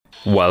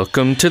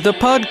Welcome to the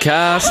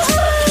podcast.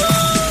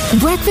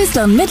 Breakfast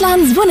on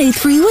Midlands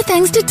 183 with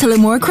thanks to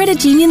Tullamore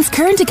Credit Union's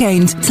current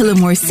account,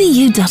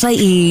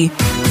 tullamorecu.ie.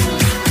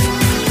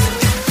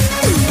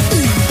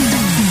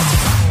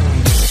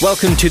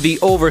 Welcome to the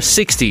Over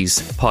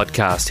 60s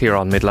podcast here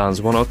on Midlands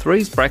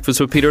 103's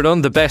Breakfast with Peter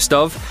Dunne, the best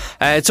of.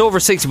 It's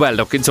over 60, well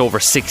look, it's over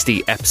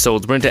 60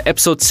 episodes. We're into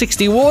episode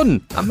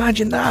 61.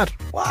 Imagine that.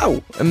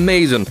 Wow,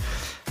 amazing.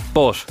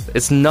 But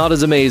it's not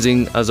as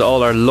amazing as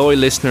all our loyal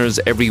listeners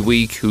every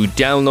week who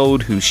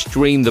download, who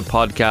stream the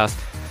podcast.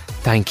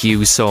 Thank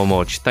you so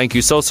much. Thank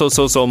you so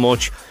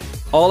much.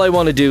 All I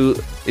want to do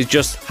is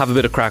just have a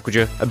bit of crack with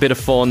you, a bit of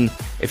fun.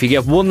 If you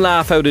get one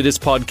laugh out of this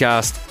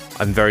podcast,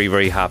 I'm very,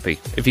 very happy.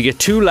 If you get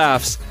 2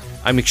 laughs,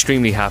 I'm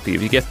extremely happy.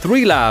 If you get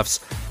 3 laughs,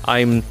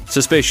 I'm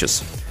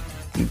suspicious.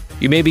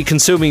 You may be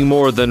consuming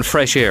more than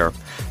fresh air.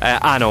 No,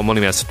 I'm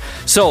only messing.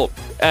 So,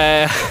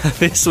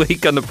 this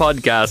week on the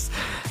podcast,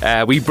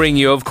 we bring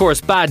you, of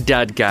course, Bad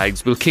Dad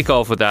Gags. We'll kick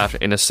off with that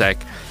in a sec.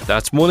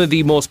 That's one of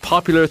the most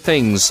popular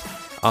things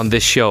on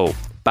this show,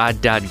 Bad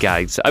Dad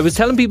Gags. I was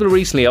telling people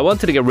recently I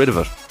wanted to get rid of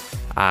it,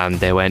 and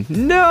they went,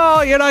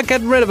 no, you're not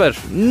getting rid of it.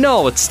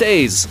 No, it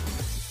stays.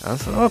 I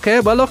said, okay,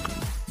 well look,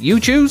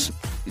 you choose.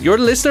 You're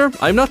the listener,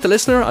 I'm not the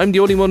listener. I'm the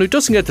only one who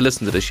doesn't get to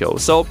listen to the show.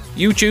 So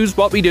you choose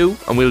what we do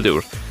and we'll do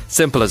it.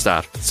 Simple as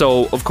that.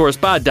 So, of course,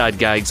 Bad Dad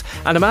Gags.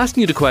 And I'm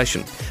asking you the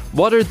question,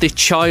 what are the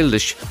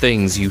childish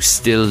things you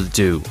still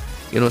do?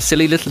 You know,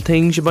 silly little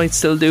things you might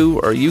still do,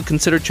 or you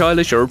consider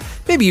childish, or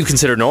maybe you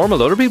consider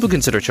normal, other people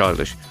consider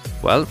childish.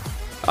 Well,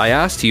 I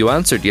asked, you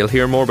answered. You'll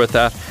hear more about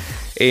that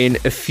in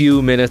a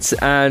few minutes.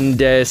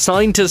 And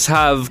scientists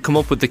have come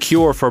up with the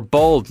cure for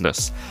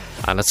baldness,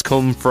 and it's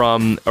come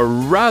from a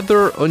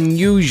rather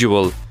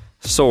unusual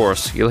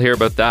source. You'll hear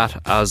about that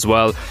as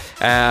well.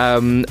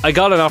 I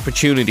got an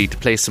opportunity to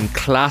play some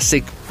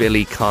classic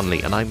Billy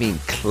Connelly, and I mean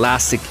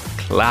classic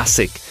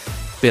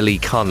Billy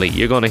Connelly.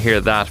 You're going to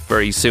hear that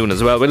very soon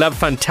as well. We'll have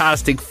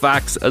fantastic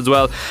facts as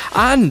well,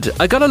 and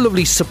I got a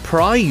lovely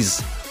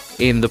surprise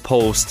in the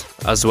post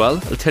as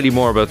well. I'll tell you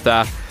more about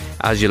that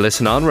as you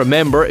listen on.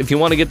 Remember, if you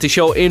want to get the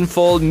show in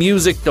full,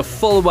 music, the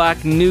full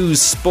whack,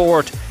 news,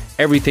 sport,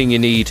 everything you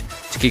need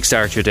to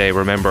kickstart your day.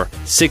 Remember,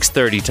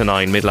 6:30 to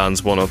 9,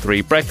 Midlands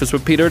 103. Breakfast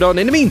with Peter Dunne.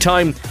 In the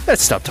meantime,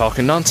 let's stop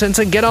talking nonsense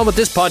and get on with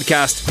this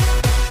podcast.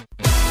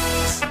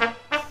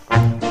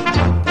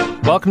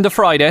 Welcome to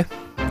Friday.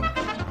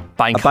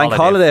 Bank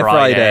holiday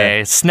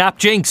Friday. Snap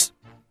jinx.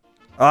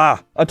 I'm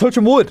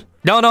touching wood.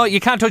 No, you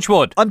can't touch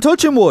wood. I'm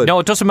touching wood. No,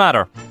 it doesn't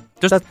matter.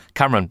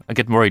 Cameron, I'm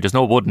getting worried. There's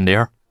no wood in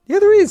there. Yeah,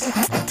 there is.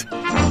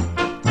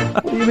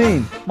 What do you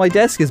mean? My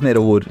desk is made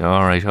of wood.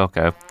 Alright,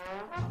 okay.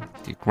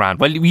 Grand.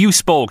 Well, you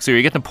spoke, so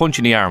you're getting a punch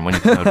in the arm when you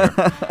come out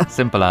here.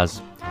 Simple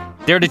as.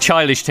 They're the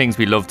childish things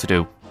we love to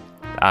do.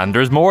 And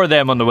there's more of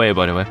them on the way,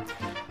 by the way.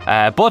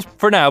 But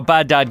for now,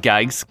 Bad Dad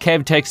Gags.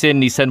 Kev texts in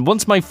and he said,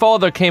 once my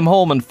father came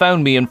home and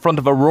found me in front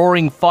of a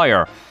roaring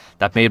fire.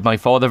 That made my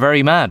father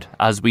very mad,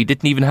 as we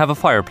didn't even have a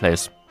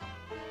fireplace.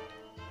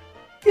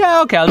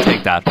 Yeah, okay, I'll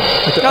take that.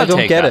 I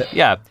don't get it.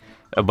 Yeah.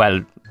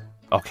 Well,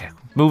 okay.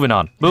 Moving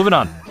on.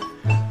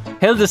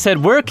 Hilda said,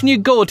 where can you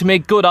go to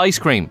make good ice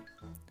cream?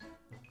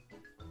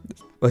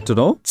 I don't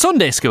know.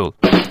 Sunday school.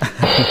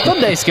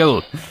 Sunday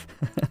school.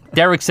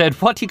 Derek said,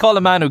 what do you call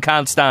a man who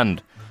can't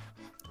stand?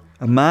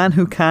 A man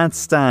who can't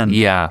stand.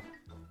 Yeah.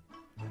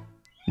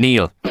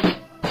 Neil.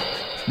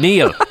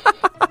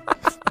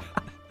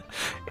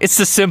 It's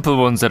the simple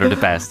ones that are the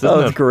best,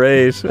 isn't That's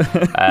great.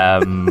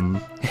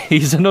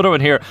 Here's another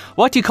one here.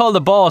 What do you call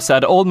the boss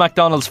at Old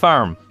MacDonald's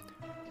farm?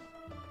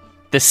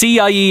 The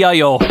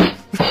CIEIO.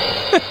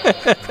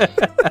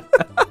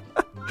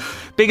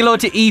 Big hello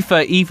to Aoife.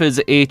 Aoife's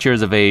 8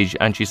 years of age,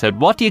 and she said,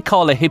 what do you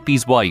call a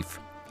hippie's wife?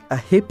 A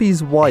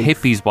hippie's wife? A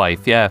hippie's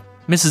wife, yeah.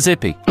 Mrs.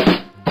 Hippie.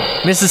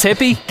 Mrs.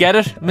 Hippie? Get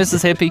it?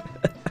 Mrs. Hippie?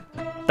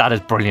 That is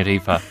brilliant,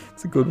 Aoife.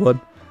 It's a good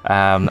one.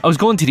 I was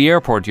going to the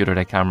airport the other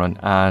day, Cameron,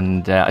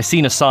 and I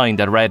seen a sign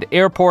that read,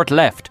 airport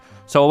left.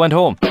 So I went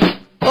home.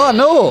 Oh,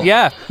 no.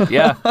 Yeah.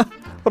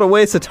 What a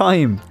waste of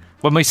time.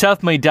 When myself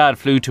and my dad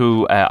flew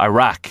to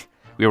Iraq,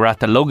 we were at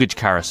the luggage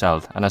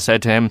carousel, and I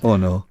said to him, oh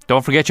no,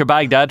 don't forget your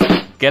bag, Dad.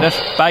 Get it?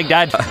 Bag,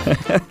 Dad.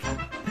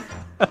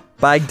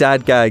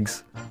 Baghdad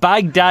Gags.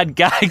 Baghdad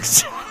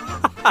Gags.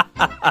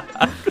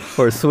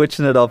 We're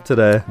switching it up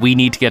today. We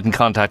need to get in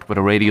contact with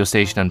a radio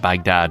station in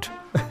Baghdad.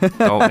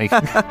 Don't we?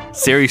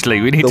 Seriously,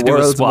 we need to do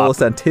a swap. The world's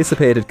most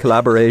anticipated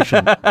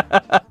collaboration.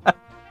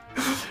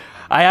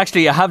 I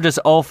have this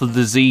awful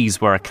disease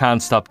where I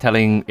can't stop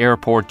telling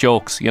airport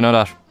jokes. You know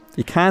that?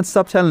 You can't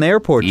stop telling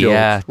airport jokes?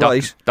 Yeah,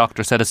 right.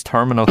 Doctor said it's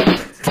terminal.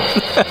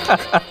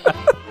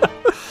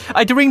 I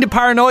had to ring the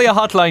paranoia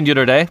hotline the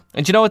other day,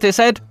 and you know what they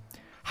said?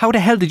 How the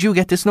hell did you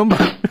get this number?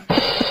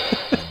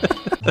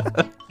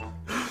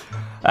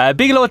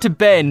 Big hello to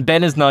Ben.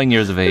 Ben is 9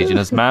 years of age, and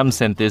his mum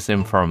sent this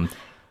in from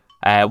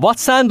what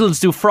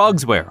sandals do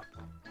frogs wear?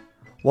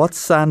 What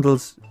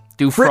sandals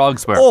do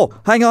frogs wear? Oh,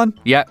 hang on.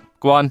 Yeah,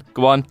 go on.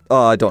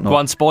 Oh, I don't know. Go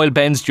on, spoil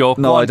Ben's joke.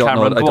 No, go on, I don't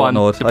Cameron, know. I don't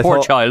know it. The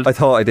poor child. I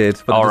thought I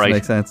did, but it doesn't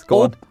make sense.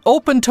 Go on.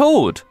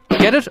 Open-toed.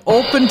 Get it?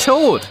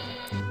 Open-toed.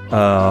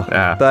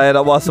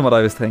 That wasn't what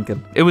I was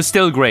thinking. It was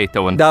still great,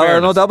 though.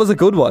 No, that was a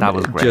good one. That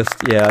was great.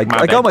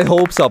 I got my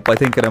hopes up by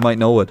thinking I might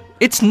know it.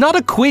 It's not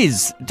a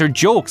quiz. They're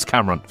jokes,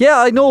 Cameron. Yeah,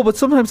 I know, but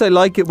sometimes I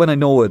like it when I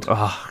know it.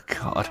 Oh,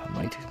 God, I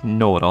might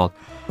know it all.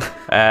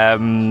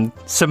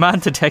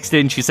 Samantha texted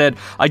in. She said,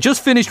 I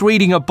just finished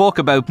reading a book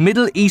about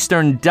Middle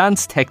Eastern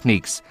dance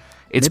techniques.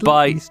 It's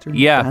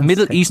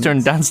Middle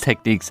Eastern dance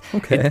techniques.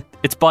 Okay.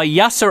 It's by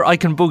Yasser I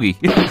Can Boogie.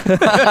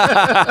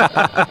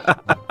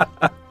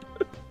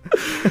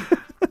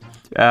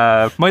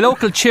 My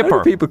local chipper.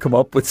 How do people come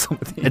up with some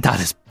of these? That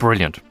is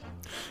brilliant.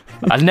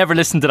 I'll never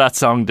listen to that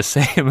song the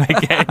same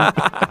again.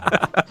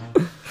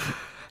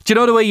 Do you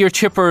know the way your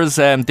chippers,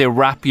 they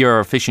wrap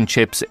your fish and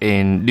chips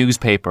in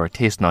newspaper? It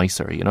tastes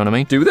nicer, you know what I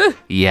mean? Do they?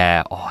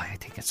 Yeah. Oh, I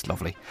think it's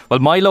lovely. Well,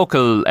 my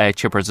local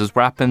chippers is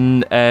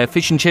wrapping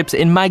fish and chips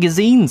in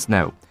magazines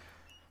now.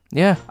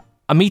 Yeah.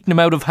 I'm eating them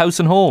out of house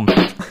and home.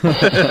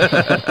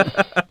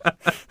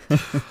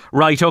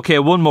 Right, okay,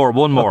 one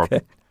more.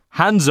 Okay.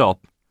 Hands up.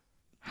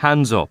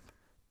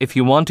 If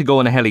you want to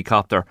go in a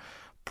helicopter,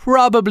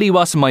 probably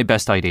wasn't my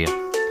best idea.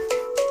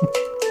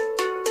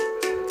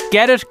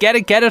 Get it?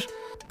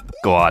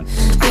 Go on.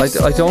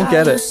 I don't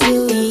get it.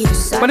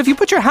 Well, if you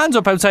put your hands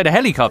up outside a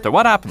helicopter,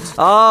 what happens?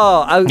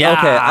 Oh, okay.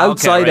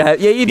 Outside right.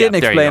 Yeah, you didn't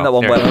explain that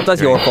one well. That's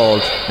your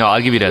fault. No,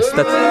 I'll give you this.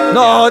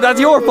 That's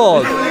your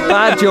fault.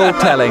 Bad joke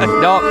telling.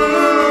 No.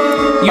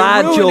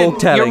 Joke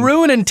telling. You're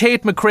ruining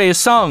Tate McRae's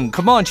song.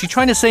 Come on, she's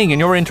trying to sing and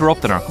you're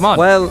interrupting her. Come on.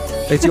 Well,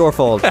 it's your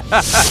fault.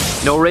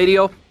 No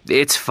radio?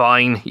 It's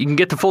fine. You can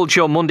get the full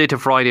show Monday to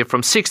Friday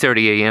from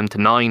 6:30am to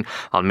 9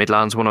 on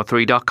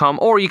Midlands103.com,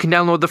 or you can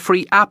download the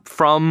free app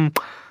from,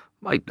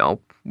 I don't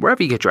know,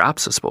 wherever you get your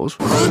apps, I suppose.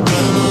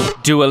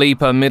 Dua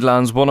Lipa,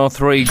 Midlands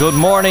 103. Good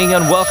morning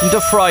and welcome to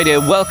Friday.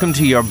 Welcome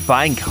to your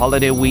bank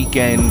holiday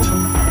weekend.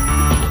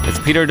 It's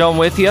Peter Dunne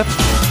with you.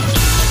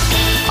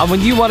 And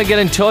when you want to get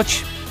in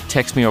touch,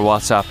 text me or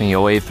WhatsApp me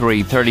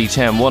 083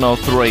 3010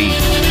 103.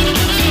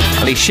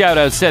 Any shout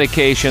outs,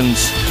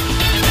 dedications,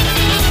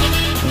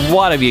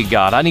 what have you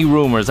got? Any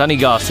rumours, any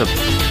gossip,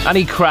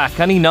 any crack,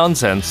 any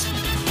nonsense?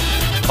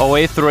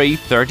 083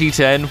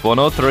 3010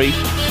 103.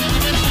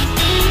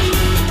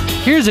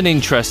 Here's an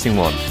interesting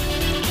one.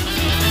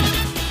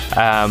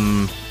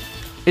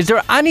 Is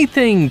there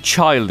anything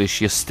childish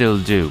you still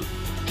do?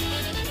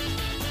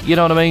 You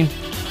know what I mean?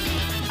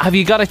 Have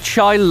you got a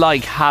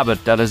childlike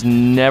habit that has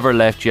never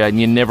left you and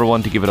you never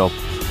want to give it up?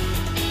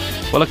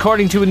 Well,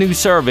 according to a new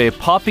survey,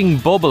 popping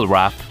bubble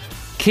wrap,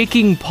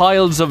 kicking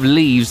piles of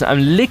leaves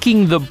and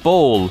licking the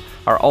bowl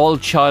are all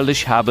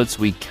childish habits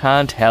we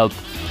can't help.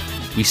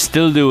 We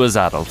still do as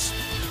adults.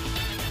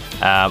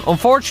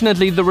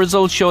 Unfortunately, the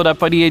results show that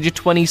by the age of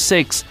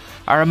 26,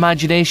 our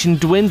imagination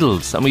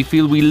dwindles and we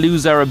feel we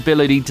lose our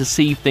ability to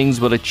see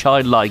things with a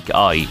childlike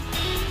eye.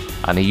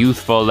 And a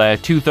youthful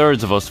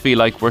 2/3 of us feel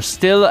like we're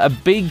still a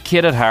big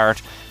kid at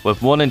heart,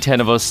 with 1 in 10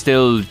 of us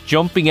still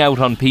jumping out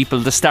on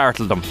people to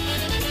startle them.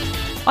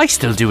 I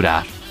still do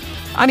that.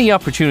 Any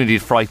opportunity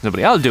to frighten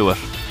somebody, I'll do it.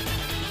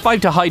 If I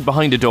have to hide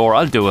behind a door,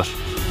 I'll do it.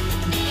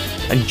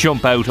 And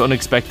jump out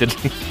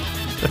unexpectedly.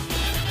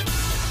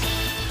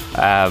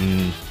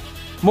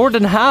 More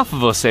than half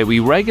of us say we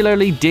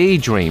regularly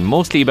daydream,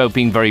 mostly about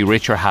being very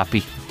rich or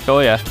happy. Oh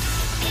yeah.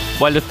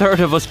 While a third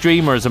of us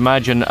dreamers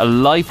imagine a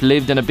life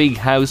lived in a big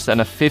house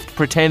and a fifth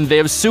pretend they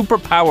have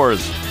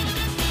superpowers.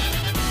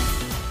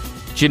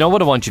 Do you know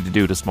what I want you to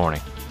do this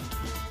morning?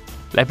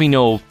 Let me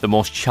know the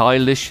most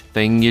childish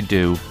thing you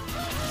do.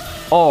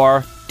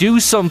 Or do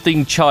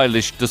something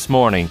childish this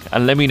morning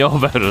and let me know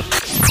about it.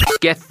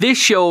 Get this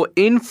show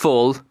in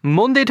full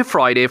Monday to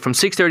Friday from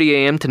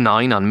 6:30am to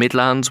 9 on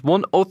Midlands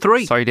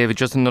 103. Sorry David,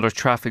 just another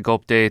traffic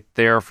update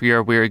there for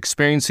you. We're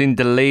experiencing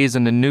delays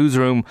in the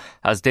newsroom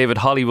as David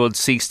Hollywood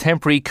seeks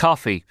temporary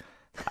coffee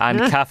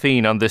and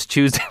caffeine on this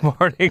Tuesday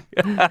morning.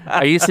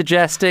 Are you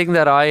suggesting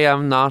that I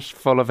am not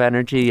full of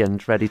energy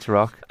and ready to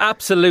rock?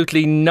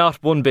 Absolutely not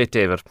one bit,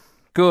 David.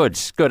 Good.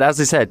 As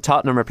I said,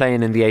 Tottenham are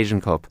playing in the Asian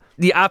Cup.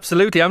 Yeah,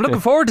 absolutely. I'm looking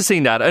forward to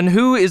seeing that. And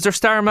who is their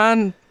star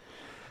man?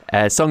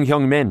 Sung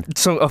Hyung Min.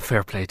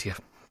 Fair play to you.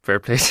 Fair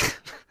play to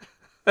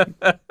you.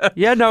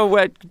 Yeah, no,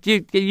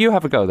 you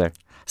have a go there.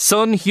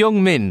 Sun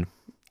Hyung Min.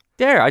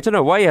 There, I don't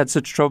know why you had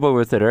such trouble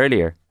with it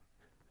earlier.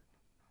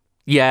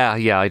 Yeah,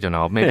 I don't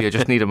know. Maybe I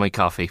just needed my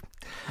coffee.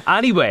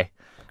 Anyway.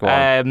 Go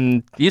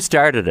on. You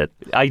started it.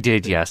 I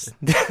did, yes.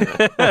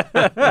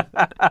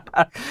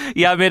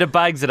 Yeah, I made a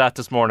bags of that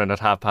this morning at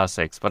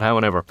 6:30, but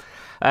however.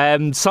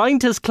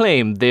 Scientists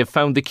claim they've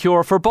found the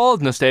cure for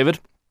baldness, David.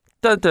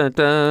 Dun, dun,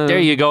 dun. There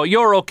you go.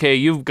 You're okay.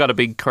 You've got a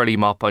big curly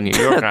mop on you.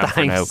 You're grand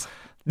for now.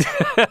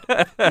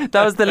 That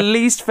was the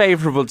least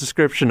favourable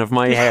description of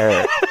my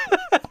hair.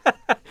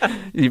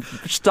 You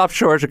stopped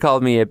short to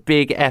call me a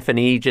big effing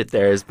Egypt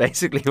there is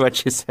basically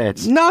what you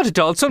said. Not at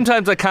all.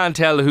 Sometimes I can't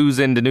tell who's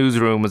in the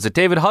newsroom. Is it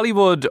David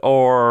Hollywood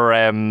or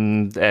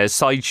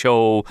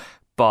Sideshow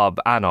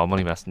Bob. No, I'm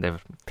only messing, David.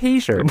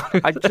 Peter,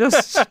 I'm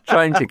just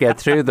trying to get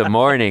through the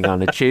morning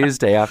on a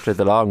Tuesday after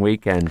the long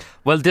weekend.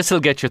 Well, this will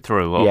get you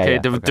through, okay?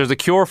 Okay. There's a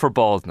cure for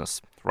baldness,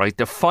 right?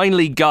 They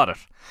finally got it.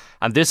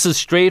 And this is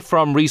straight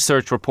from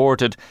research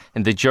reported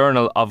in the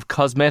Journal of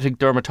Cosmetic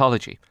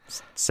Dermatology.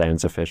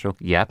 Sounds official.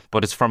 Yeah,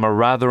 but it's from a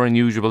rather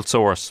unusual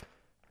source.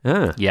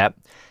 Ah. Yeah.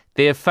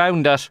 They have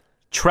found that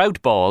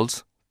trout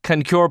balls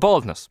can cure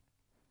baldness.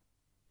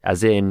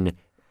 As in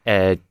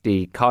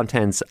the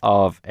contents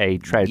of a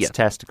trout's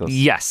testicles.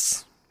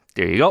 Yes.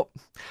 There you go.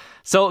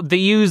 So they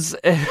use...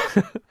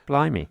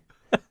 Blimey.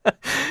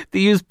 They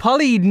use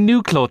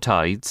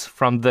polynucleotides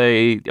from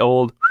the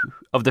old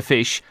of the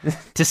fish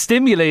to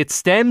stimulate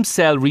stem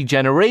cell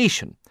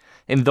regeneration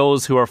in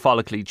those who are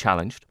follically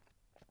challenged.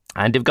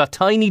 And they've got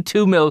tiny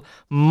 2mm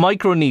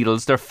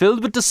microneedles. They're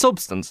filled with the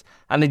substance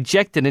and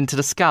injected into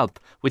the scalp,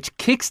 which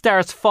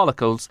kickstarts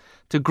follicles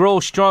to grow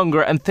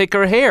stronger and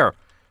thicker hair.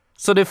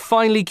 So they've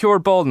finally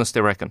cured baldness,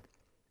 they reckon.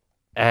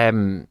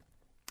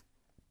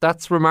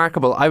 That's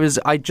remarkable.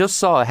 I just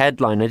saw a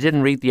headline. I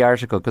didn't read the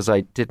article because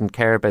I didn't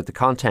care about the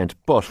content.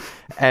 But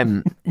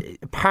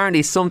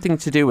apparently something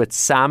to do with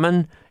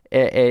salmon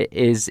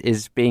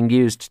is being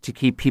used to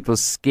keep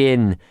people's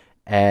skin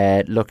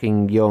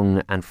looking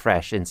young and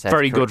fresh in South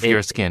Very good for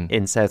your skin.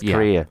 In South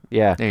Korea.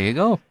 Yeah. There you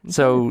go.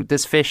 So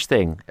this fish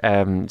thing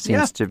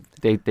seems to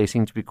they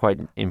seem to be quite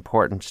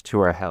important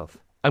to our health.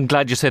 I'm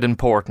glad you said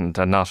important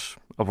and not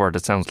a word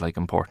that sounds like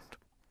important.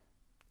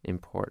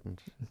 Important.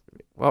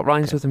 What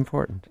rhymes with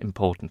important?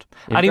 Important.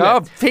 Anyway,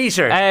 oh,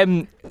 Peter.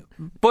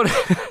 But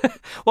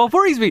what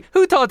worries me,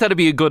 who thought that'd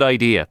be a good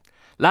idea?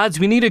 Lads,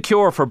 we need a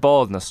cure for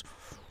baldness.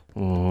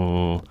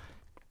 Oh.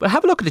 But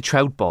have a look at the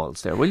trout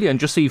balls there, will you? And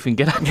just see if we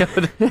can get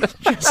it.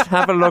 Just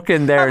have a look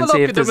in there and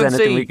see if there's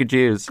anything we could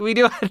use. Can we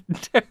do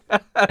it?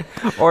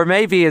 Or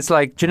maybe it's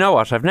like, do you know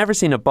what? I've never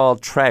seen a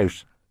bald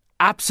trout.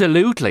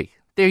 Absolutely.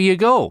 There you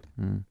go.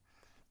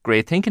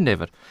 Great thinking,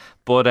 David.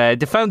 But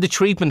they found the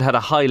treatment had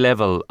a high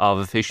level of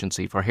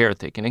efficiency for hair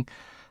thickening.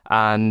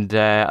 And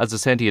as I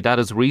said to you, that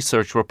is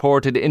research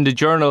reported in the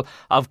Journal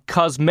of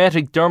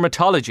Cosmetic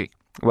Dermatology.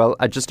 Well,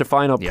 just a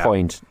final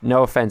point.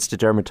 No offence to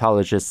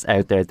dermatologists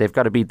out there. They've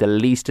got to be the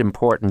least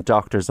important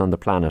doctors on the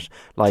planet.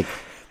 Like,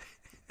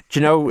 do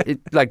you know,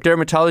 like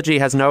dermatology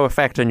has no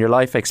effect on your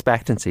life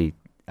expectancy.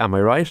 Am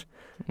I right?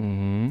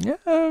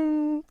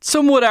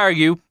 Some would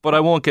argue, but I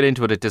won't get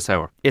into it at this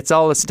hour. It's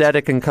all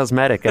aesthetic and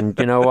cosmetic, and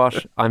you know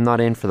what? I'm not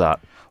in for that.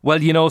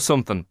 Well, you know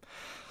something.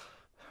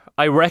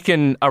 I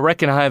reckon I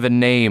have a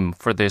name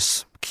for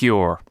this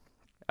cure.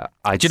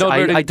 I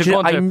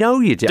know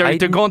you do.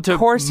 They're going to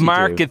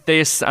market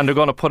this and they're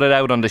going to put it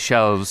out on the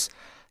shelves.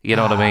 You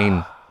know what I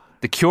mean?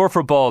 The cure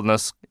for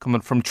baldness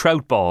coming from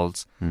trout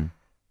balls.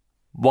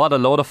 What a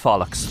load of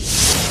frolics.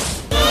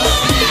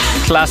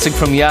 Classic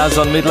from Yaz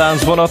on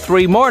Midlands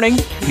 103 morning.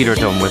 Peter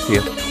Dunne with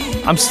you.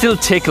 I'm still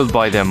tickled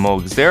by them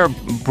mugs. They're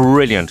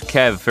brilliant.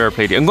 Kev, fair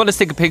play to you. I'm going to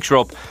stick a picture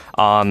up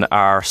on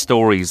our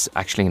stories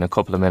actually in a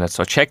couple of minutes,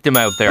 so check them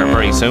out there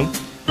very soon.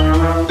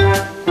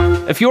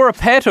 If you're a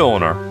pet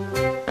owner,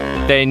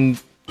 then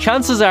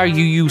chances are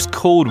you use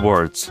code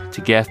words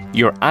to get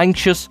your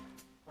anxious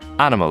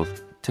animal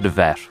to the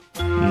vet.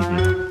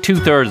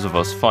 2/3 of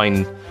us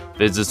find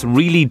this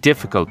really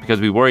difficult because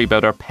we worry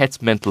about our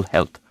pet's mental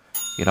health.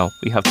 You know,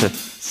 we have to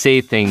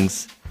say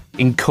things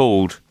in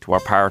code to our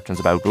partners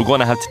about, we're going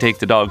to have to take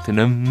the dog to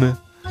the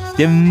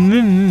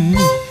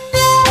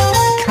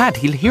cat,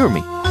 he'll hear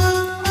me.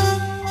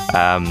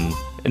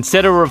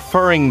 Instead of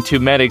referring to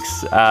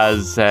medics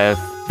as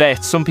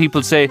vets, some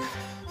people say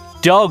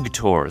dog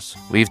tours.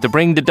 We have to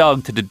bring the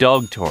dog to the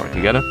dog tour.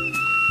 You get it?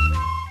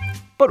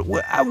 But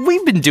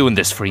we've been doing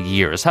this for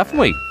years, haven't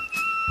we?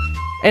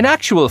 In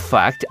actual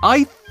fact,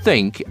 I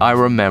think I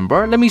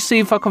remember. Let me see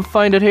if I can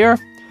find it here.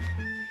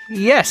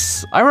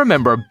 Yes, I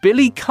remember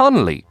Billy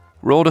Connelly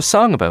wrote a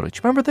song about it. Do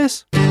you remember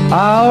this?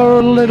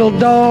 Our little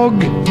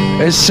dog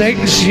is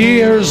 6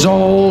 years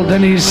old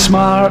and he's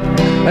smart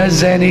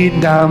as any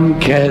damn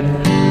kid.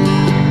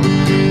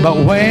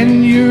 But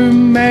when you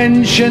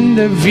mention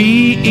the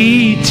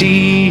VET,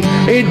 he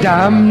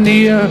damn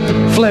near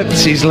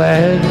flips his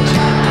lid.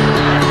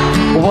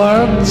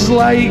 Words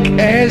like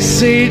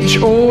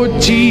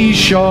SHOT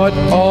shot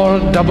or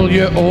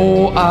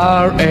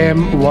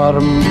WORM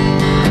worm.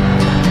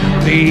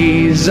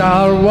 These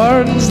are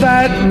words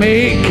that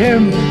make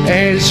him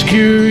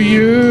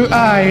SQUIRM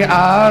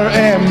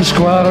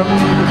squirm.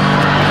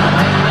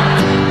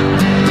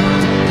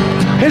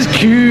 His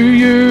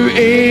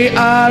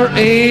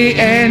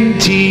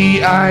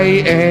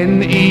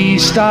QUARANTINE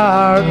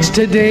starts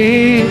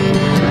today,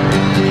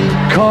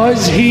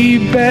 'cause he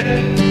bit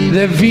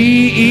the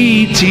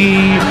VET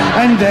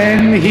and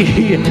then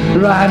he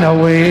ran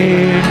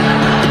away.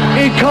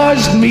 It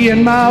caused me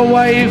and my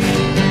wife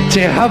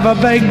to have a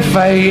big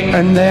fight,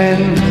 and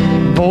then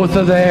both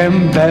of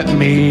them bit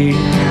me.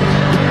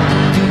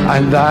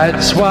 And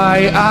that's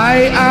why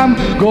I am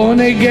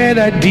gonna get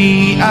a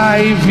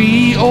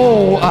DIVORCE.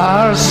 Oh,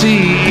 I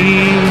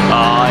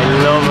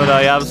love it.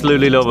 I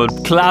absolutely love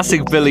it.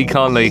 Classic Billy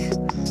Connelly.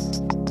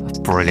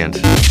 Brilliant.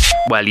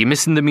 Well, you're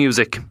missing the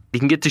music. You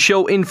can get the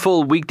show in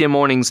full weekday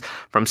mornings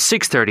from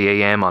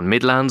 6:30am on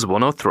Midlands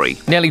 103.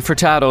 Nelly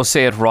Furtado,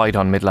 say it right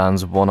on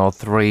Midlands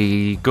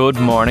 103. Good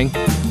morning.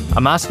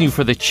 I'm asking you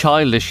for the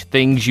childish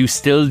things you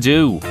still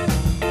do.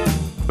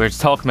 We were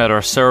talking about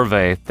our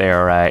survey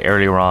there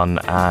earlier on,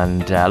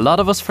 and a lot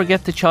of us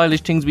forget the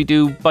childish things we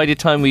do by the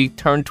time we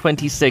turn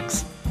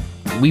 26.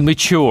 We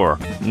mature.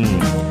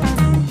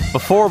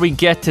 Before we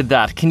get to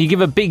that, can you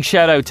give a big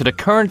shout out to the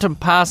current and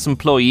past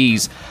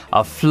employees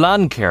of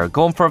Flancare?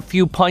 Going for a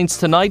few pints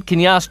tonight?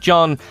 Can you ask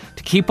John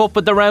to keep up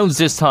with the rounds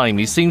this time?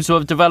 He seems to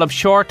have developed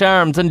short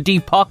arms and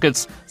deep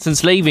pockets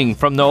since leaving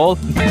from Noel.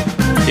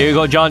 There you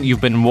go, John.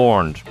 You've been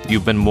warned.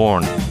 You've been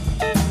warned.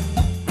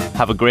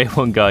 Have a great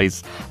one,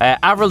 guys.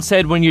 Avril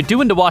said when you're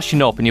doing the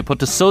washing up and you put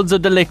the suds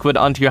of the liquid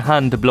onto your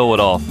hand to blow it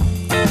off.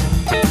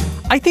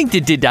 I think they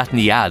did that in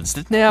the ads,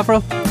 didn't they,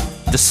 Avril?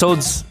 The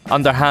suds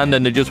on their hand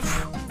and they just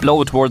blow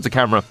it towards the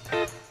camera.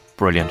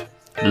 Brilliant.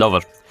 Love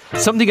it.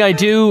 Something I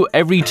do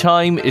every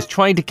time is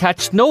trying to catch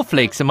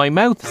snowflakes in my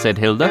mouth, said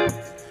Hilda.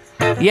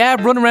 Yeah,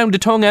 run around the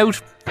tongue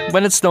out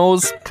when it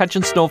snows,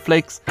 catching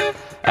snowflakes.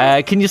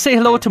 Can you say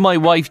hello to my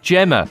wife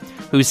Gemma,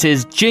 who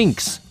says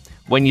jinx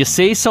when you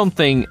say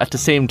something at the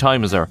same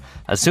time as her?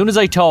 As soon as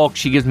I talk,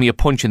 she gives me a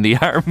punch in the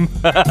arm.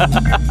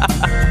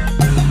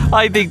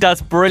 I think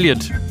that's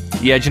brilliant.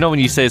 Yeah, do you know when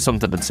you say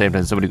something at the same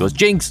time, somebody goes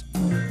jinx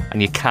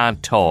and you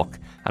can't talk,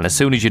 and as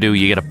soon as you do,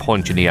 you get a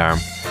punch in the arm.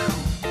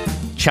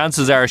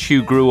 Chances are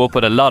she grew up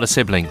with a lot of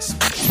siblings.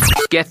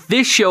 Get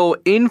this show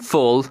in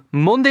full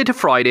Monday to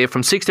Friday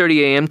from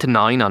 6:30am to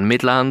 9 on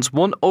Midlands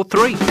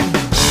 103.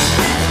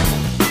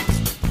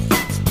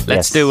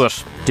 Let's do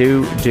it.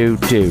 Do.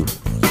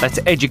 Let's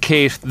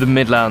educate the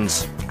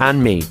Midlands.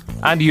 And me.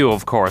 And you,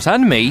 of course.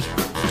 And me.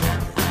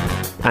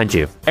 And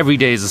you. Every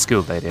day is a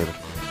school day, David.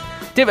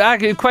 David, I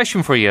have a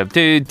question for you.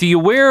 Do you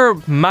wear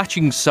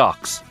matching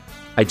socks?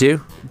 I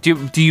do.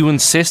 Do you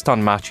insist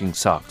on matching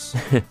socks?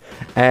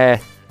 I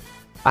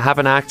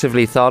haven't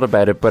actively thought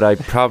about it, but I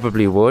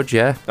probably would,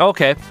 yeah.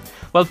 Okay.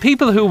 Well,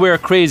 people who wear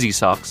crazy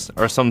socks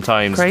or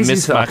sometimes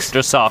mismatch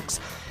their socks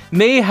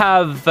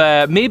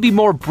may be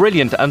more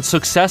brilliant and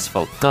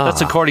successful.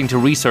 That's according to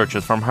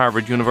researchers from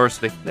Harvard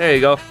University. There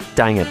you go.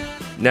 Dang it.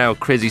 Now,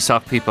 crazy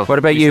sock people. What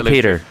about you,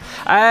 Peter?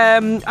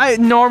 I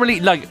normally,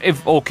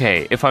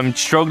 if I'm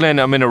struggling,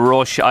 I'm in a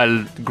rush,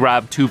 I'll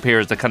grab two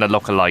pairs that kind of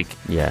look alike.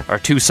 Yeah. Or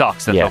two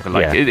socks that look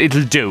alike. Yeah.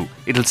 It'll do.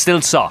 It'll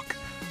still sock.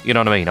 You know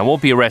what I mean? I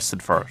won't be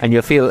arrested for it. And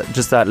you'll feel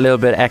just that little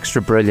bit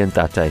extra brilliant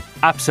that day.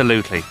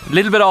 Absolutely. A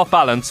little bit off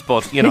balance,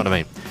 but you know what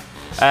I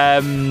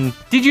mean.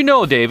 Did you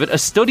know, David, a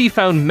study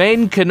found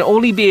men can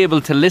only be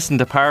able to listen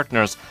to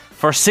partners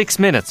for 6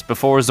 minutes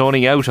before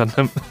zoning out on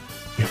them?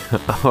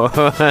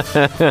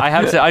 I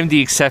have to. I'm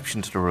the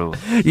exception to the rule.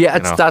 Yeah,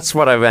 that's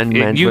what I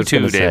meant. You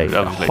too, David.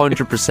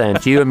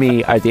 100%. You and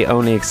me are the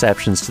only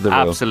exceptions to the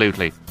rule.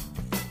 Absolutely.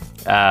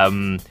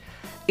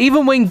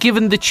 Even when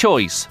given the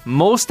choice,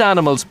 most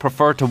animals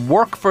prefer to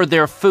work for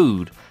their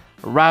food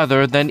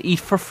rather than eat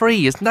for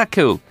free. Isn't that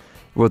cool?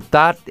 Well,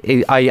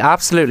 I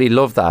absolutely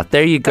love that.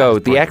 There you go.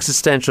 The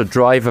existential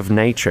drive of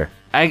nature.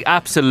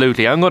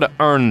 Absolutely. I'm going to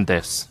earn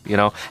this,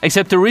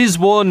 Except there is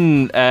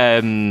one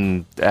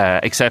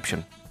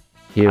exception.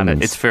 Humans.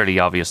 And it's fairly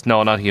obvious.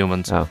 No, not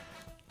humans. Oh.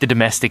 The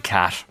domestic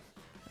cat.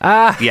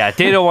 Yeah,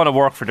 they don't want to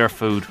work for their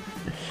food.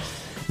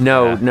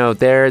 No,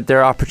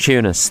 they're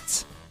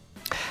opportunists.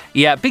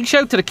 Yeah, big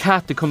shout to the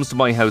cat that comes to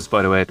my house,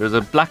 by the way. There's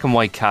a black and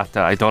white cat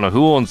that I don't know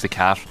who owns the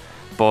cat,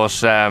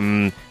 but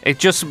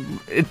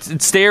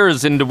it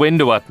stares in the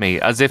window at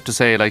me as if to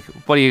say, like,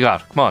 what do you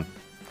got? Come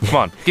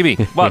on, give me.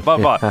 What?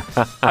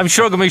 I'm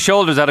shrugging my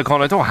shoulders at a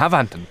corner. I don't have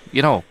anything,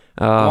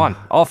 Come on,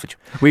 off it.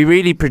 We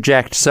really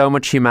project so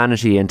much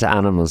humanity into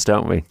animals,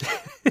 don't we?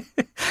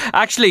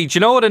 Actually, do you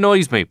know what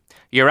annoys me?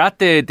 You're at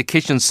the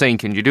kitchen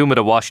sink and you're doing a bit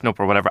of washing up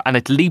or whatever, and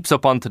it leaps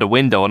up onto the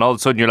window, and all of a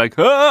sudden you're like,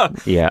 ah!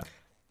 Yeah.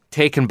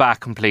 Taken back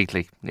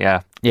completely.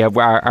 Yeah. Yeah,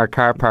 our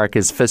car park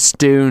is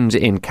festooned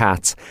in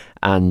cats,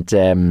 and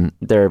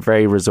they're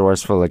very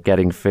resourceful at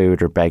getting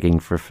food or begging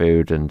for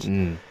food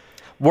and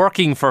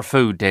working for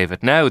food,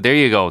 David. Now, there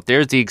you go.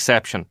 There's the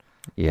exception.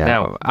 Yeah.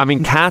 Now, I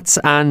mean, cats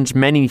and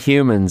many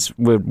humans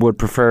would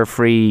prefer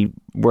free,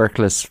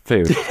 workless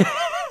food.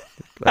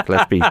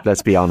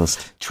 Let's be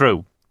honest.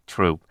 True.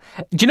 Do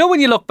you know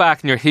when you look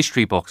back in your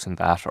history books and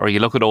that, or you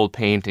look at old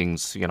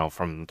paintings,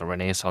 from the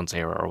Renaissance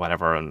era or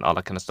whatever and all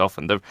that kind of stuff,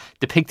 and they're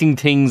depicting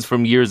things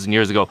from years and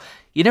years ago,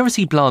 you never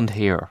see blonde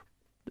hair.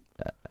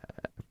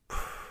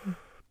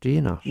 Do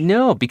you not?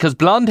 No, because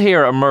blonde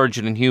hair emerged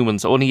in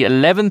humans only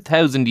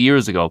 11,000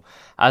 years ago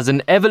as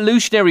an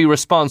evolutionary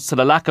response to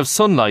the lack of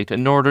sunlight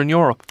in Northern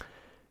Europe.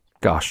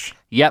 Gosh.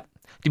 Yep.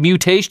 The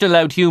mutation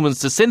allowed humans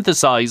to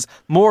synthesize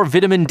more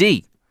vitamin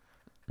D.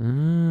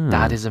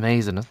 That is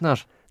amazing, isn't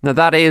it? Now,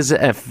 that is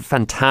a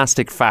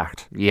fantastic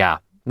fact. Yeah.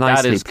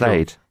 Nicely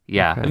played. Cool.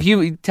 Yeah. Okay. If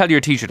you tell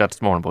your teacher that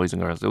this morning, boys and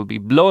girls, they'll be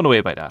blown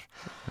away by that.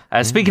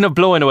 Speaking of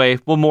blowing away,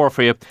 one more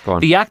for you. Go on.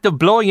 The act of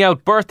blowing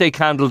out birthday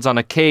candles on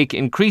a cake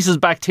increases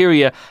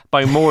bacteria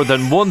by more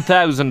than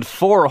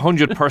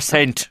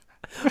 1,400%.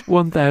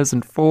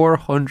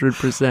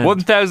 1,400%.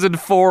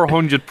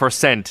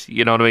 1,400%.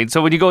 You know what I mean?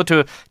 So when you go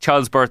to a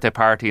child's birthday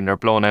party and they're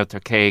blowing out their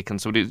cake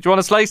and somebody, do you want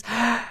a slice?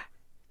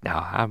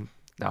 No.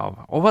 Oh,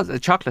 what? A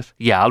chocolate?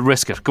 Yeah, I'll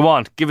risk it. Go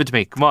on, give it to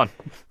me. Come on.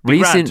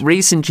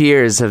 Recent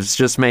years have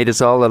just made us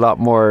all a lot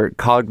more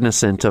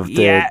cognizant of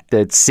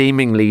the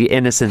seemingly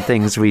innocent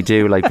things we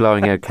do, like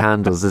blowing out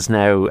candles is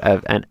now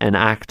an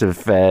act of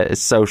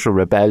social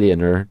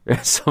rebellion or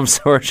some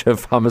sort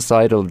of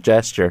homicidal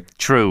gesture.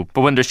 True,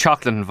 but when there's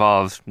chocolate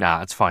involved,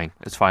 it's fine.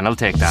 It's fine, I'll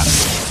take that.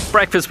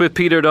 Breakfast with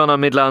Peter Dunne on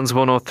Midlands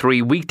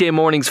 103, weekday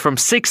mornings from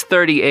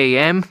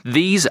 6:30am.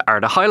 These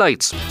are the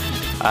highlights.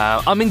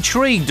 I'm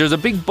intrigued. There's a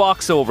big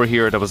box over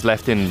here that was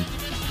left in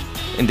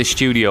the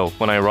studio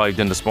when I arrived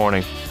in this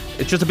morning.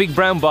 It's just a big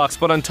brown box,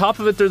 but on top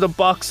of it there's a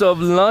box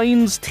of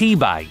Lions tea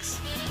bags.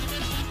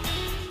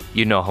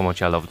 You know how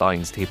much I love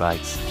Lions tea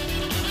bags.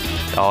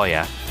 Oh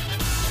yeah.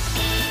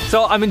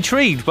 So I'm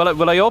intrigued.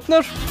 Will I open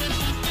it?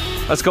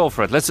 Let's go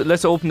for it.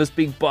 Let's open this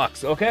big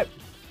box. Okay.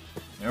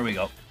 There we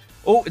go.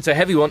 Oh, it's a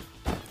heavy one.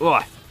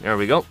 Oh, there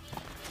we go.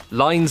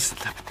 Lions.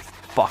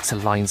 Box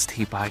of Lions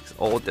tea bags.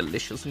 Oh,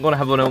 delicious. I'm going to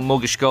have one out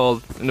muggish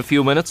gold in a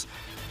few minutes.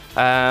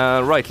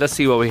 Right, let's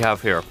see what we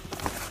have here.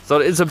 So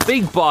it's a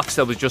big box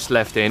that was just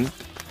left in.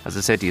 As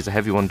I said to you, it's a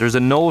heavy one. There's a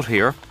note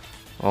here.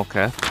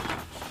 Okay.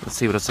 Let's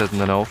see what it says in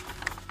the note.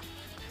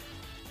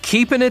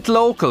 Keeping it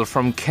local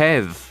from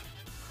Kev.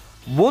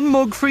 One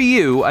mug for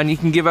you and you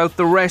can give out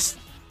the rest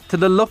to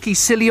the lucky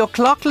Silly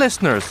O'Clock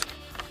listeners.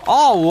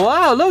 Oh,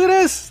 wow. Look at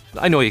this.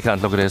 I know you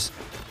can't look at this.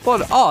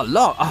 But, oh,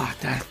 look. Oh,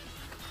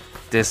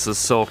 this is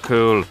so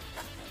cool.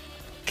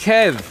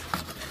 Kev,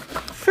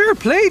 fair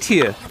play to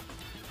you.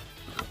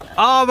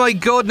 Oh my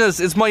goodness,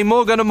 it's my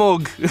mug on a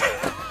mug.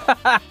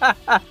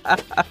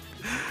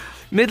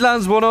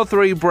 Midlands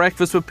 103,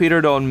 Breakfast with Peter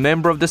Dunne,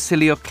 member of the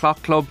Silly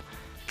O'Clock Club.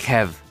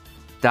 Kev,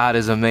 that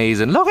is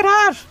amazing. Look at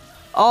that.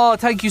 Oh,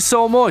 thank you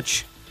so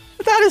much.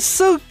 That is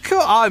so cool.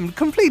 I'm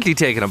completely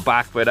taken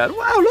aback by that.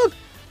 Wow, look.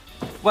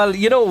 Well,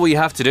 you know what we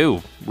have to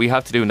do? We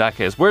have to do in that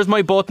case. Where's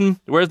my button?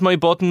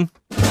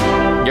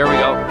 Here we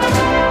go.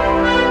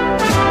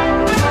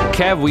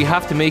 Kev, we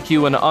have to make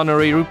you an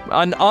honorary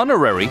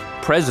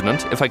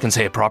president, if I can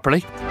say it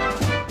properly.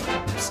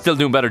 Still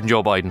doing better than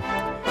Joe Biden.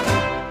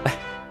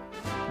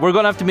 We're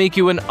going to have to make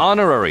you an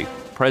honorary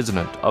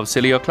president of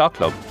Silly O'Clock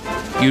Club.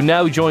 You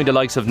now join the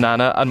likes of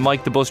Nana and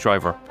Mike the bus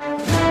driver.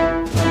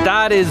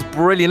 That is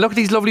brilliant. Look at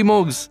these lovely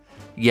mugs.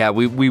 Yeah,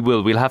 we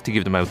will. We'll have to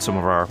give them out, some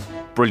of our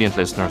brilliant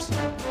listeners.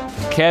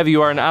 Kev,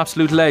 you are an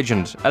absolute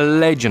legend. A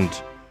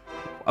legend.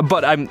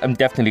 But I'm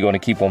definitely going to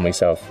keep one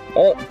myself.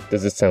 Oh,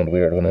 does it sound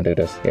weird when I do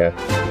this? Yeah.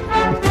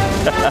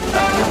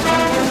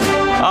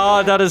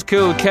 Oh, that is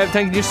cool. Kev,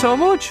 thank you so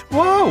much.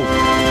 Wow.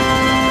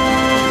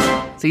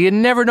 So you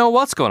never know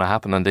what's going to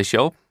happen on this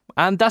show.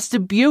 And that's the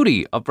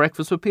beauty of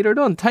Breakfast with Peter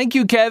Dunne. Thank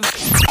you, Kev.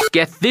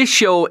 Get this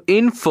show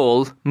in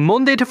full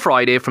Monday to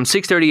Friday from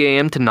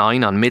 6:30am to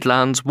 9 on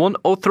Midlands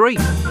 103.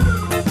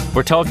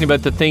 We're talking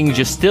about the things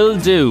you still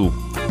do,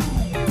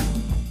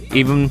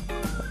 even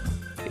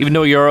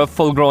though you're a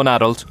full-grown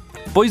adult.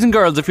 Boys and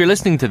girls, if you're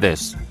listening to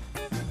this,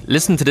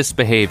 listen to this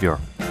behaviour.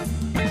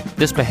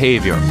 This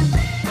behaviour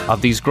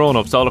of these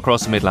grown-ups all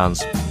across the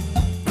Midlands.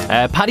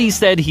 Paddy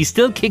said he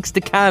still kicks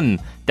the can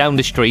down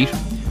the street.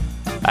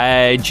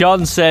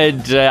 John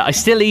said, I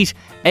still eat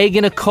egg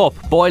in a cup,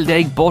 boiled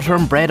egg, butter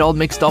and bread all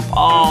mixed up.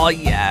 Oh,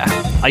 yeah.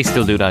 I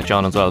still do that,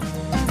 John, as well.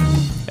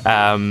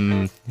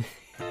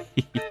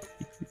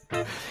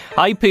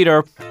 Hi,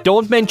 Peter.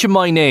 Don't mention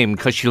my name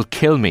because she'll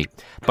kill me.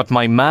 But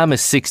my mum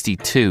is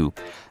 62.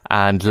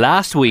 And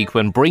last week,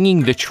 when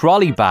bringing the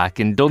trolley back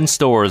in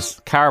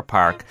Dunstore's car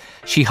park,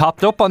 she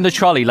hopped up on the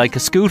trolley like a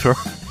scooter.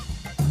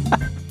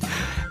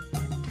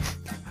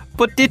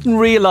 But didn't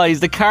realise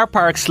the car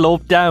park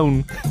sloped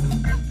down.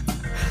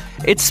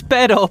 It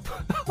sped up.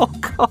 Oh,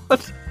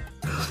 God.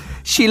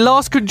 She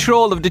lost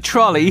control of the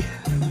trolley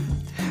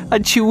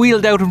and she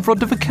wheeled out in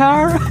front of a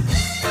car.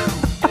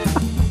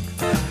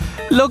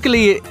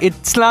 Luckily,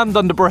 it slammed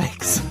on the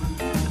brakes.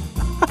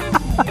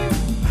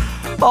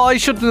 Oh, I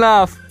shouldn't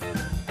laugh.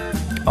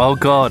 Oh,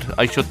 God,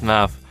 I shouldn't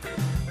laugh.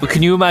 But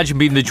can you imagine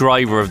being the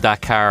driver of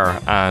that car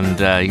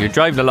and you're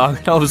driving along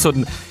and all of a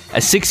sudden a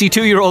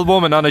 62-year-old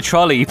woman on a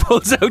trolley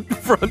pulls out in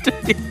front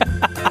of you?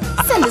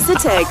 Send us a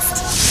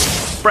text.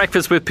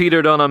 Breakfast with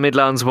Peter Dunne on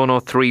Midlands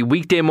 103.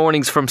 Weekday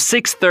mornings from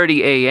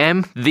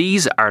 6:30am.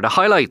 These are the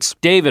highlights.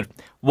 David,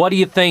 what do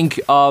you think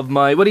of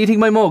my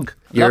mug?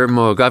 Your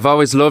mug. I've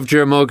always loved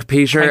your mug,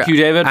 Peter. Thank you,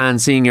 David. And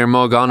seeing your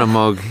mug on a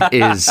mug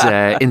is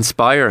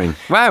inspiring.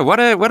 Wow, what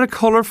a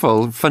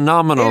colourful,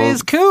 phenomenal it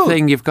is cool.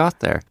 thing you've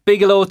got there. Big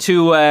hello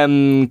to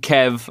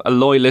Kev, a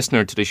loyal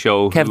listener to the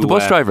show. Kev, the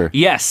bus driver.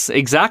 Yes,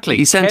 exactly.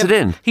 He sent it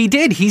in. He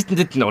did. He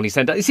didn't only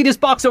send it. You see this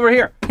box over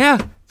here? Yeah.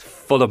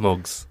 Full of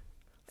mugs.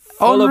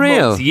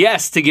 Unreal.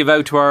 Yes, to give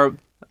out to our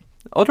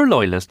other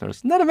loyal listeners.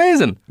 Isn't that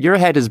amazing? Your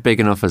head is big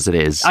enough as it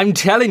is. I'm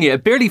telling you,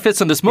 it barely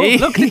fits on this mug.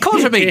 Look, they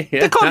come to me.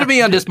 They come to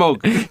me on this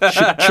mug.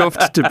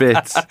 Chuffed to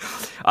bits.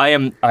 I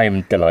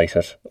am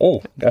delighted.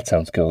 Oh, that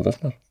sounds cool,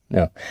 doesn't it?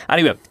 Yeah.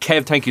 Anyway,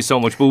 Kev, thank you so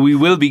much. But we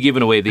will be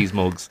giving away these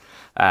mugs.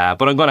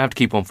 But I'm going to have to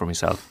keep one for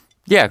myself.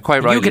 Yeah,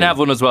 quite right. You can have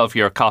one as well for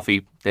your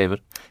coffee, David.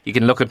 You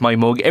can look at my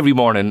mug every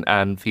morning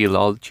and feel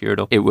all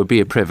cheered up. It would be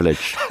a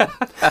privilege.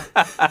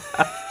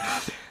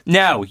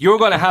 Now, you're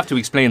going to have to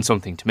explain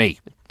something to me.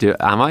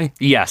 Am I?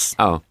 Yes.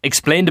 Oh.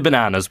 Explain the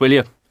bananas, will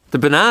you? The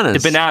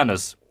bananas? The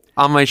bananas.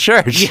 On my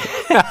shirt?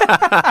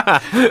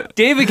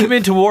 David came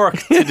into work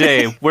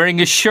today wearing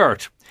a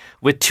shirt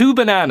with 2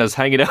 bananas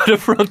hanging out in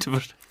front of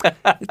it.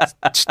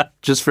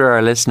 Just for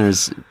our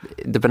listeners,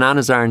 the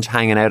bananas aren't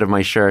hanging out of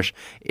my shirt.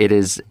 It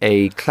is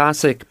a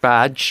classic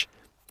badge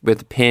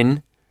with a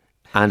pin,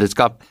 and it's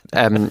got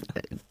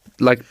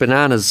like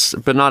bananas,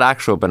 but not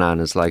actual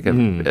bananas, like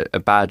a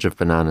badge of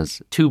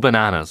bananas. 2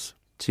 bananas.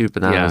 2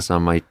 bananas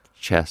on my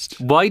chest.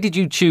 Why did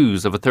you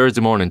choose of a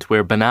Thursday morning to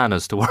wear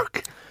bananas to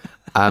work?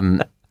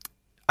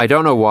 I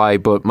don't know why,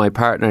 but my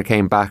partner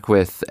came back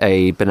with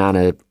a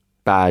banana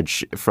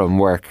badge from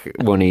work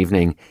one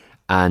evening,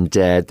 and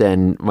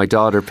then my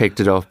daughter picked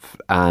it up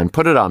and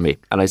put it on me,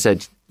 and I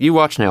said, you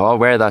watch now, I'll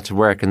wear that to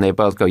work. And they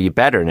both go, you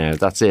better now,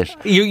 that's it.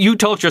 You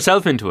talked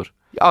yourself into it.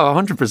 Oh,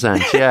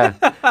 100%, yeah.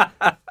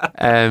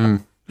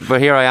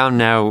 But here I am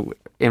now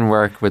in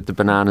work with the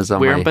bananas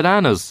on wearing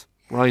bananas,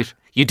 right?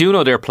 You do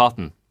know they're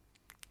plotting.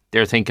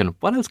 They're thinking,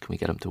 what else can we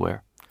get him to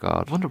wear?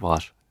 God, I wonder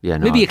what. Yeah,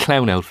 no, maybe a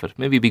clown outfit,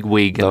 maybe a big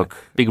wig, Look,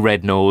 and a big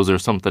red nose or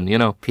something, you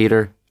know.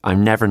 Peter,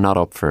 I'm never not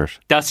up for it.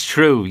 That's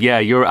true, yeah.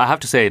 I have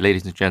to say,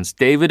 ladies and gents,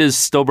 David is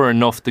stubborn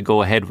enough to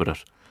go ahead with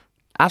it.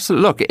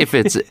 Absolutely. Look, if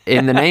it's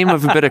in the name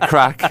of a bit of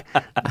crack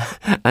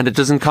and it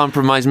doesn't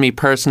compromise me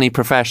personally,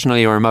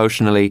 professionally or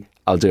emotionally,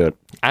 I'll do it.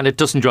 And it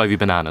doesn't drive you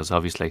bananas,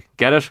 obviously.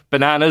 Get it?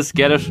 Bananas,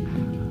 get it?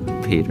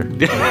 Peter.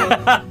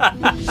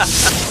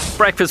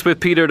 Breakfast with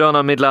Peter Dunne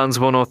on Midlands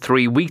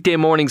 103. Weekday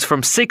mornings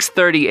from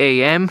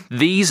 6:30am.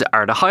 These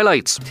are the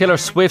highlights. Taylor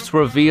Swift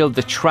revealed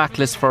the track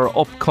list for her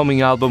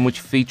upcoming album, which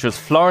features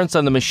Florence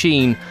and the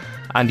Machine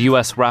and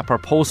US rapper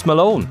Post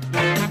Malone.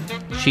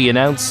 She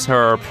announced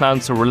her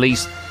plans to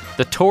release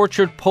the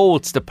Tortured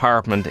Poets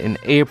Department in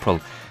April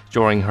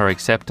during her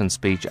acceptance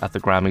speech at the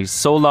Grammys.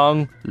 So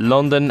Long,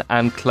 London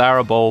and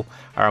Clara Bow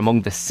are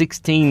among the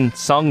 16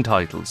 song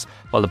titles,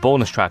 while the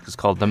bonus track is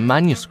called The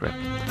Manuscript.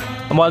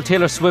 And while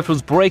Taylor Swift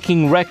was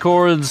breaking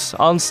records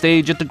on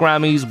stage at the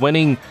Grammys,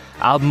 winning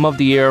Album of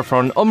the Year for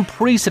an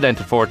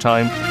unprecedented 4th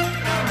time,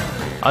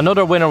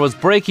 another winner was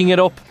breaking it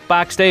up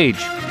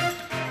backstage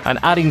and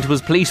adding to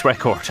his police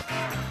record.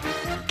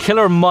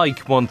 Killer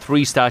Mike won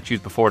 3 statues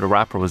before the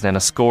rapper was then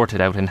escorted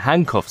out in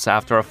handcuffs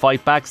after a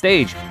fight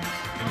backstage.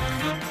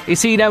 You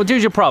see, now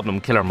there's your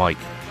problem, Killer Mike.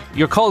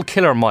 You're called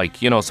Killer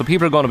Mike, you know, so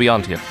people are going to be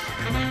onto you.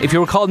 If you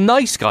were called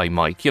Nice Guy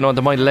Mike, you know,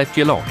 they might have left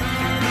you alone.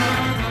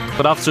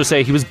 But officers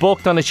say he was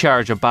booked on a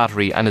charge of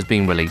battery and is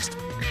being released.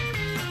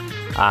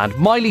 And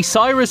Miley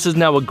Cyrus is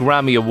now a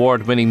Grammy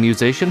Award-winning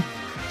musician.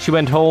 She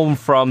went home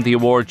from the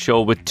award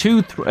show with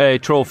 2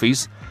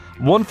 trophies,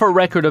 one for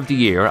Record of the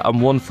Year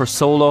and one for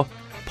solo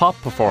pop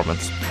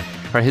performance.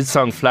 Her hit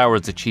song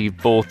Flowers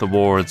achieved both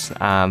awards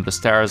and the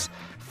star's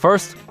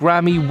first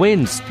Grammy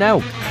wins. Now,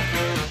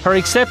 her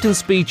acceptance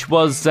speech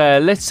was,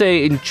 let's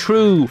say, in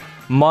true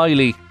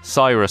Miley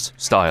Cyrus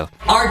style.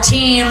 Our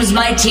teams,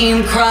 my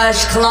team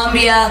crush,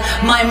 Columbia,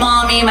 my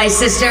mommy, my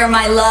sister,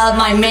 my love,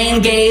 my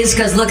main gaze,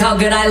 because look how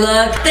good I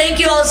look. Thank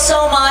you all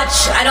so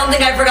much. I don't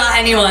think I forgot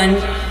anyone,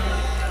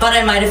 but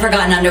I might have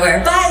forgotten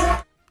underwear.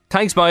 Bye.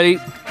 Thanks, Miley.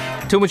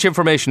 Too much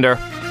information there.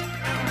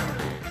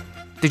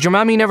 Did your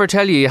mammy never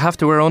tell you have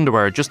to wear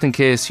underwear just in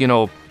case, you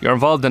know, you're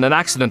involved in an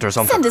accident or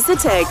something? Send us a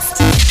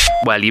text.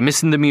 Well, you're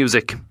missing the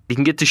music. You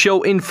can get the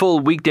show in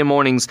full weekday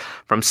mornings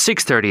from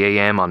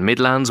 6:30am on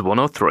Midlands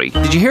 103.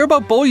 Did you hear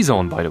about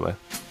Boyzone, by the way?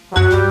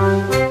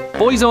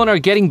 Boyzone are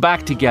getting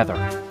back together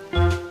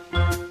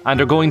and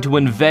are going to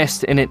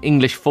invest in an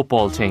English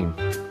football team.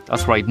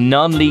 That's right,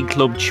 non-league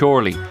club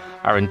Chorley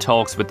are in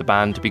talks with the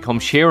band to become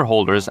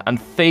shareholders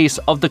and face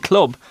of the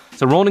club.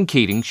 So Ronan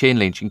Keating, Shane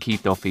Lynch and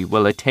Keith Duffy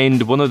will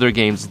attend one of their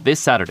games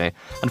this Saturday,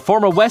 and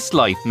former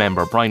Westlife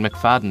member Brian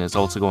McFadden is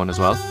also going as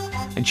well.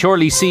 And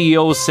Chorley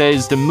CEO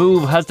says the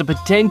move has the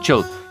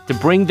potential to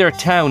bring their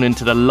town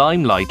into the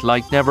limelight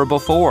like never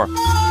before.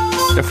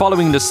 They're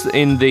following this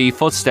in the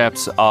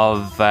footsteps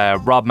of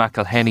Rob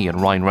McElhenney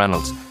and Ryan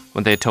Reynolds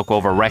when they took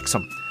over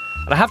Wrexham.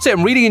 And I have to say,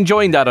 I'm really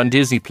enjoying that on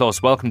Disney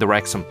Plus. Welcome to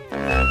Wrexham.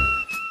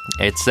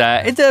 It's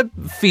a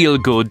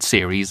feel-good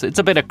series. It's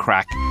a bit of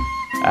crack.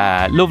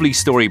 Lovely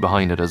story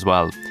behind it as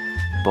well.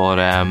 But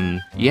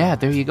yeah,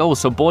 there you go.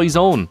 So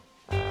Boyzone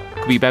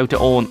could be about to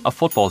own a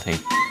football team.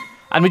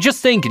 And we're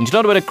just thinking, do you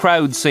know the way the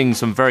crowd sing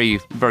some very,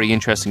 very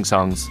interesting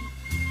songs?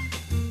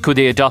 Could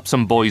they adopt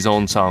some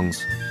Boyzone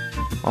songs?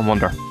 I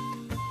wonder.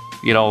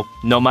 You know,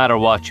 no matter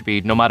what you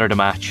be, no matter the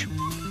match.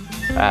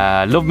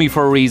 Love me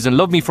for a reason,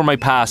 love me for my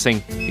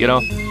passing, you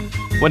know.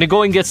 When the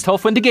going gets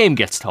tough, when the game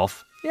gets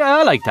tough. Yeah,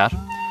 I like that.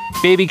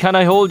 Baby, can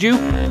I hold you?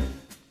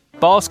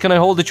 Boss, can I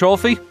hold the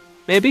trophy?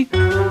 Baby?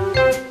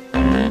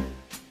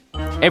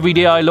 Every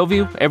day I love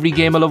you. Every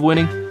game I love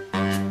winning.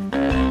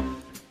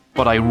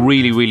 But I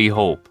really, really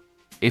hope,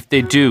 if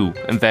they do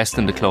invest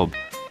in the club,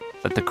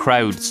 that the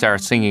crowd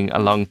start singing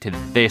along to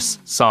this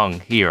song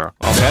here.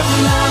 Okay?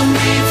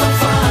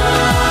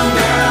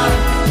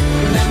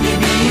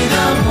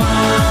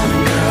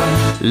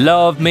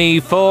 Love me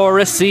for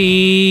a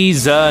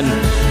season.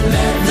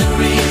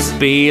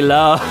 Be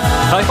loved.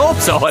 I hope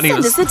so,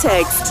 anyways. Send us a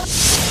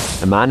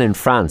text. A man in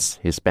France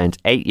who spent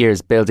 8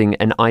 years building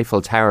an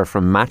Eiffel Tower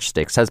from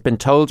matchsticks has been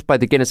told by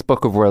the Guinness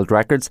Book of World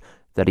Records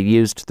that he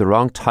used the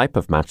wrong type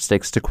of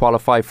matchsticks to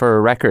qualify for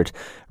a record.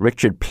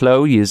 Richard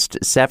Plow used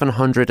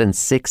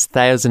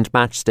 706,000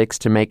 matchsticks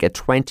to make a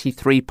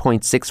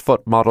 23.6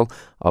 foot model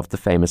of the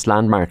famous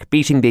landmark,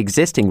 beating the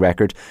existing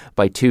record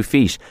by 2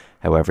 feet.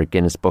 However,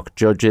 Guinness Book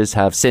judges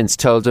have since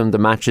told him the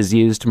matches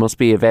used must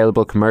be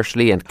available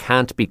commercially and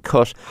can't be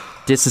cut,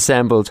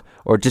 disassembled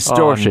or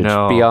distorted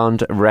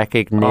beyond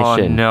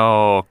recognition.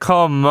 Oh no,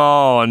 come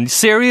on.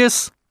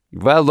 Serious?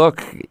 Well,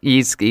 look,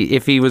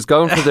 if he was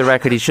going for the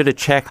record, he should have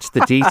checked the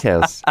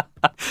details.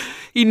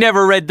 He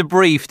never read the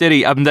brief, did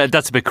he? I mean,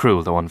 that's a bit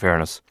cruel, though, in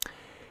fairness.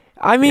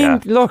 I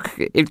mean, look,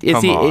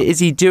 is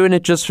he doing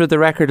it just for the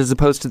record as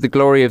opposed to the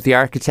glory of the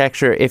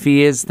architecture? If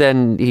he is,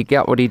 then he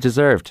got what he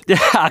deserved.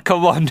 Yeah,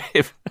 come on,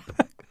 Dave.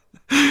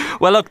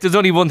 Well, look, there's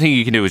only one thing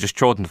you can do, is just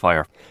throw it in the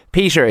fire.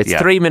 Peter, it's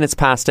 3 minutes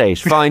past 8.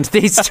 Find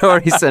these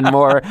stories and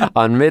more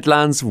on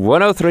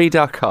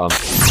Midlands103.com.